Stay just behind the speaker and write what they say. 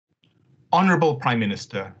Honourable Prime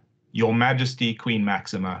Minister, Your Majesty Queen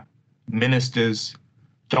Maxima, Ministers,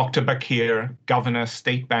 Dr. Bakir, Governor,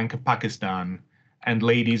 State Bank of Pakistan, and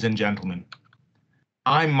ladies and gentlemen.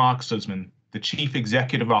 I'm Mark Sussman, the Chief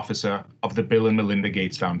Executive Officer of the Bill and Melinda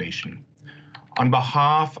Gates Foundation. On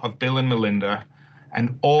behalf of Bill and Melinda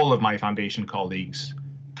and all of my foundation colleagues,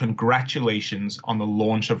 congratulations on the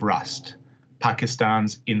launch of Raast,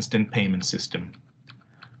 Pakistan's instant payment system.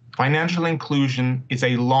 Financial inclusion is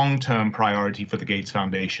a long-term priority for the Gates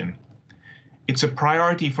Foundation. It's a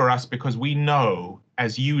priority for us because we know,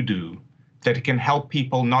 as you do, that it can help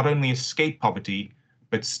people not only escape poverty,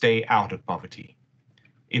 but stay out of poverty.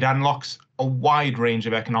 It unlocks a wide range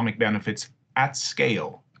of economic benefits at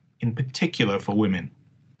scale, in particular for women.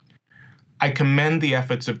 I commend the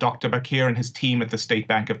efforts of Dr. Bakir and his team at the State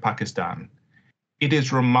Bank of Pakistan. It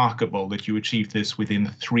is remarkable that you achieved this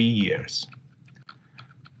within 3 years.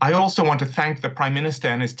 I also want to thank the Prime Minister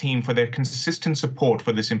and his team for their consistent support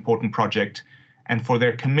for this important project and for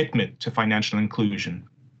their commitment to financial inclusion.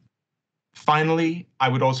 Finally, I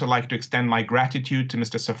would also like to extend my gratitude to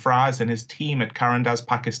Mr. Sarfraz and his team at Karandaaz,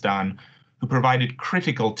 Pakistan, who provided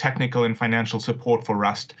critical technical and financial support for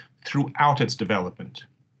Raast throughout its development.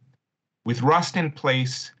 With Raast in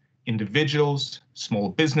place, individuals, small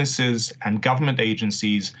businesses, and government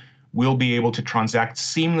agencies will be able to transact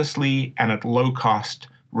seamlessly and at low cost,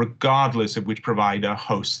 regardless of which provider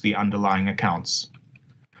hosts the underlying accounts.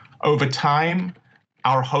 Over time,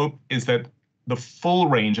 our hope is that the full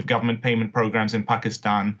range of government payment programs in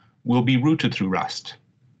Pakistan will be routed through Raast.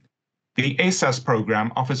 The ASAS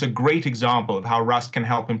program offers a great example of how Raast can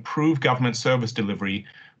help improve government service delivery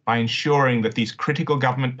by ensuring that these critical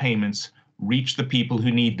government payments reach the people who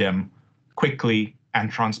need them quickly and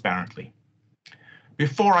transparently.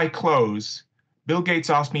 Before I close, Bill Gates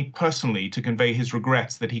asked me personally to convey his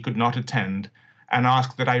regrets that he could not attend and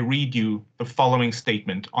asked that I read you the following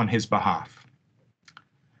statement on his behalf.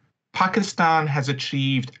 Pakistan has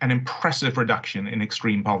achieved an impressive reduction in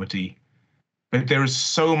extreme poverty, but there is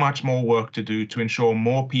so much more work to do to ensure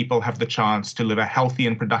more people have the chance to live a healthy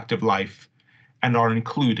and productive life and are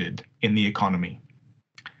included in the economy.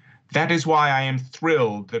 That is why I am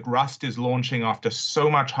thrilled that Raast is launching after so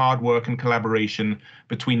much hard work and collaboration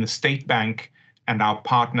between the State Bank and our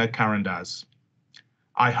partner Karandaaz.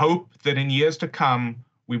 I hope that in years to come,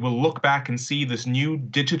 we will look back and see this new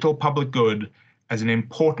digital public good as an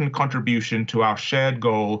important contribution to our shared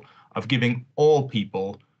goal of giving all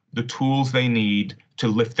people the tools they need to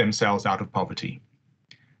lift themselves out of poverty.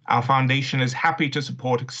 Our foundation is happy to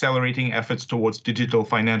support accelerating efforts towards digital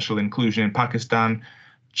financial inclusion in Pakistan,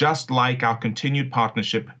 just like our continued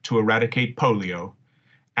partnership to eradicate polio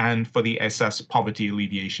and for the ASAS Poverty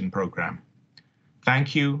Alleviation Program.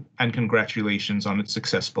 Thank you and congratulations on its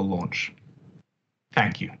successful launch.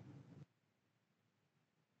 Thank you.